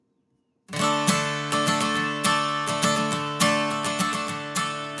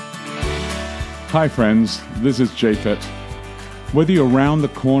Hi friends, this is Japhet. Whether you're around the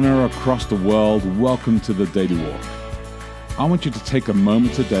corner or across the world, welcome to the Daily Walk. I want you to take a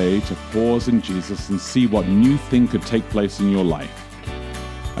moment today to pause in Jesus and see what new thing could take place in your life.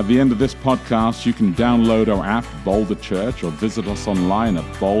 At the end of this podcast, you can download our app, Boulder Church, or visit us online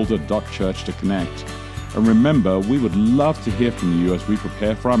at boulder.church to connect. And remember, we would love to hear from you as we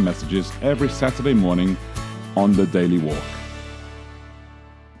prepare for our messages every Saturday morning on the Daily Walk.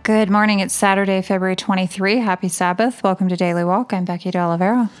 Good morning. It's Saturday, February 23. Happy Sabbath. Welcome to Daily Walk. I'm Becky de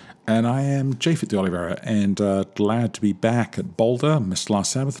Oliveira. And I am Japhet de Oliveira, and glad to be back at Boulder. Missed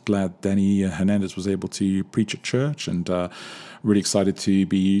last Sabbath. Glad Danny Hernandez was able to preach at church, and really excited to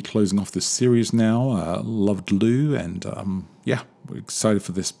be closing off this series now. Loved Lou, and we're excited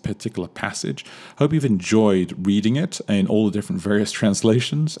for this particular passage. Hope you've enjoyed reading it in all the different various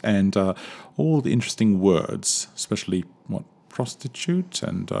translations and all the interesting words, especially prostitute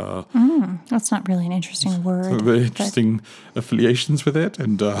and That's not really an interesting word. the interesting affiliations with it,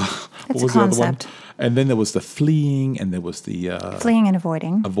 and what was a the other one? concept. And then there was the fleeing, and there was the Fleeing and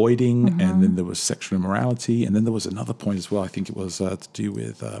avoiding. and then there was sexual immorality, and then there was another point as well. I think it was to do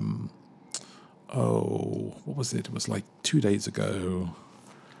with what was it? It was like 2 days ago.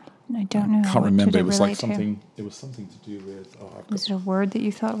 I don't know. Can't remember. It was like relate to? something. It was something to do with. Was it a word that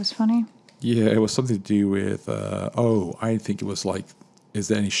you thought was funny? Yeah, it was something to do with, I think it was like, is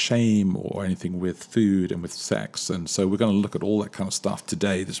there any shame or anything with food and with sex? And so we're going to look at all that kind of stuff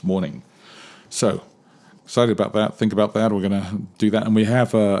today, this morning. So, excited about that. Think about that. We're going to do that. And we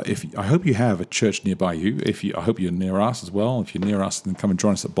have, I hope you have a church nearby you. I hope you're near us as well. If you're near us, then come and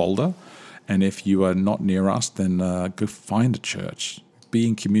join us at Boulder. And if you are not near us, then go find a church. Be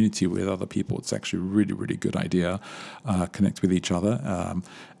in community with other people. It's actually a really, really good idea. Connect with each other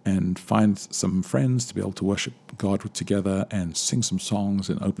and find some friends to be able to worship God together and sing some songs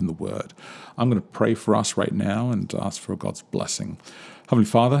and open the Word. I'm going to pray for us right now and ask for God's blessing. Heavenly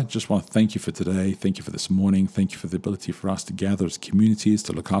Father, just want to thank you for today. Thank you for this morning. Thank you for the ability for us to gather as communities,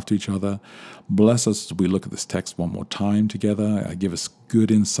 to look after each other. Bless us as we look at this text one more time together. Give us good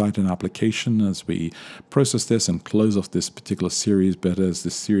insight and application as we process this and close off this particular series, but as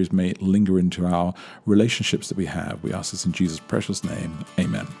this series may linger into our relationships that we have. We ask this in Jesus' precious name.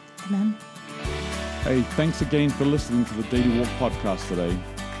 Amen. Amen. Hey, thanks again for listening to the Daily Walk podcast today.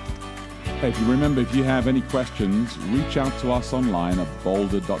 Hey, if you have any questions, reach out to us online at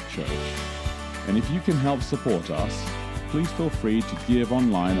boulder.church. And if you can help support us, please feel free to give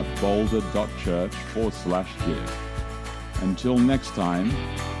online at boulder.church/give. Until next time,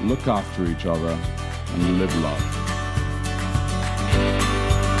 look after each other and live love.